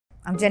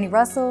I'm Jenny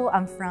Russell.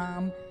 I'm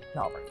from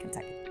Melbourne,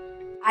 Kentucky.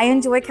 I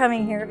enjoy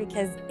coming here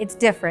because it's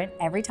different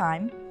every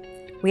time.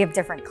 We have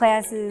different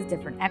classes,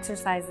 different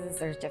exercises,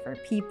 there's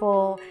different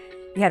people.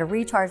 We had a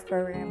recharge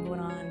program going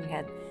on. We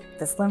had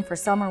the Slim for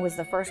Summer was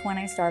the first one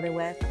I started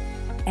with,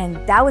 and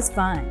that was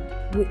fun.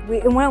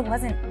 It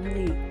wasn't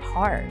really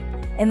hard.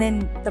 And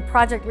then the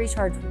Project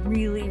Recharge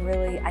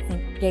really, I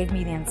think, gave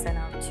me the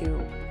incentive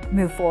to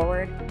move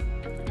forward,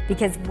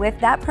 because with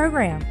that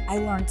program, I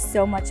learned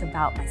so much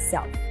about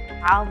myself.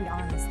 I'll be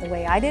honest, the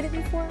way I did it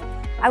before,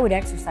 I would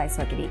exercise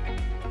so I could eat.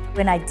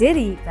 When I did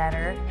eat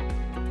better,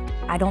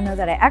 I don't know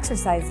that I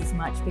exercised as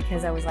much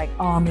because I was like,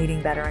 oh, I'm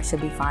eating better, I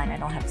should be fine, I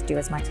don't have to do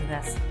as much of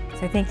this.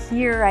 So I think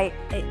here,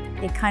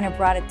 it kind of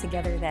brought it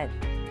together that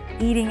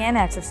eating and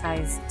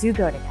exercise do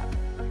go together.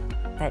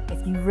 That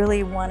if you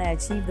really want to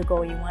achieve the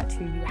goal you want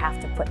to, you have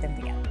to put them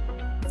together.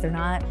 If they're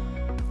not,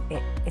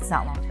 it's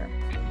not long term.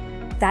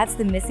 That's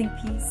the missing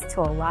piece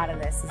to a lot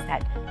of this, is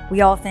that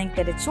we all think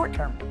that it's short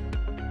term.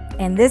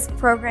 And this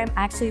program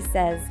actually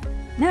says,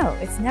 no,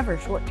 it's never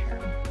short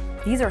term.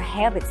 These are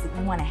habits that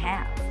you want to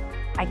have.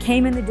 I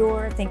came in the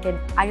door thinking,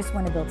 I just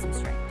want to build some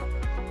strength.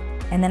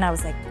 And then I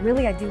was like,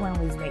 really, I do want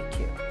to lose weight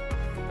too.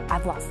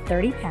 I've lost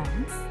 30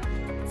 pounds,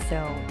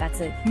 so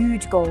that's a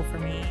huge goal for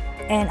me.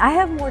 And I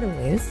have more to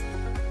lose,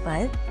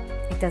 but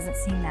it doesn't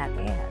seem that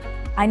bad.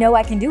 I know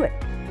I can do it.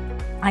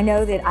 I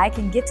know that I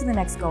can get to the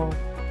next goal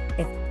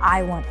if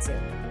I want to.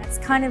 It's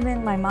kind of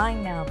in my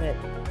mind now that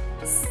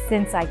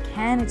since I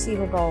can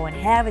achieve a goal and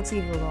have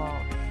achieved a goal,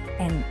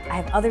 and I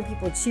have other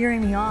people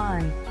cheering me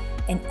on,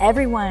 and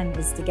everyone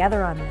is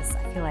together on this,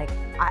 I feel like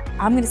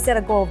I'm gonna set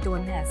a goal of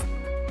doing this,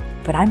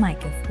 but I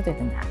might go further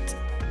than that.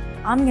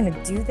 I'm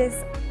gonna do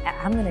this,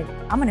 I'm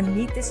gonna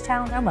meet this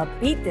challenge, I'm gonna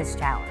beat this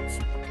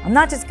challenge. I'm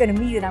not just gonna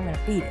meet it, I'm gonna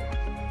beat it.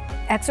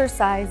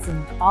 Exercise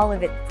and all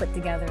of it put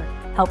together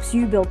helps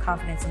you build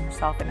confidence in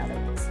yourself and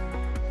others.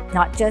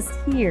 Not just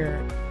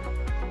here,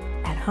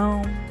 at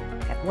home,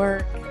 at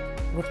work,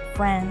 with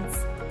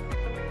friends.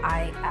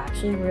 I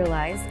actually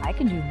realized I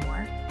can do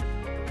more.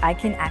 I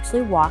can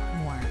actually walk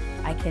more.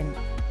 I can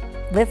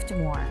lift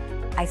more.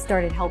 I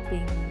started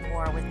helping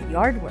more with the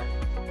yard work.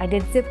 I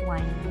did zip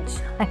lining, which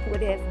I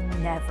would have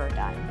never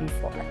done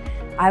before.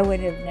 I would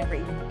have never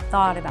even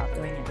thought about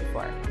doing it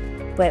before.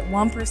 But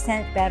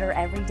 1% better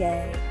every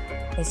day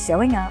is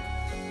showing up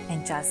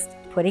and just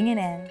putting it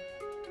in.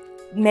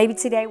 Maybe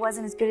today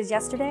wasn't as good as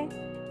yesterday,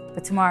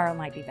 but tomorrow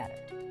might be better.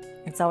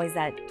 It's always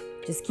that,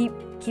 just keep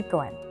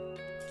going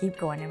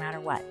no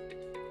matter what.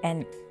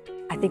 And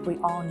I think we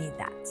all need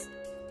that.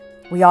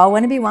 We all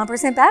want to be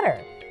 1%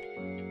 better.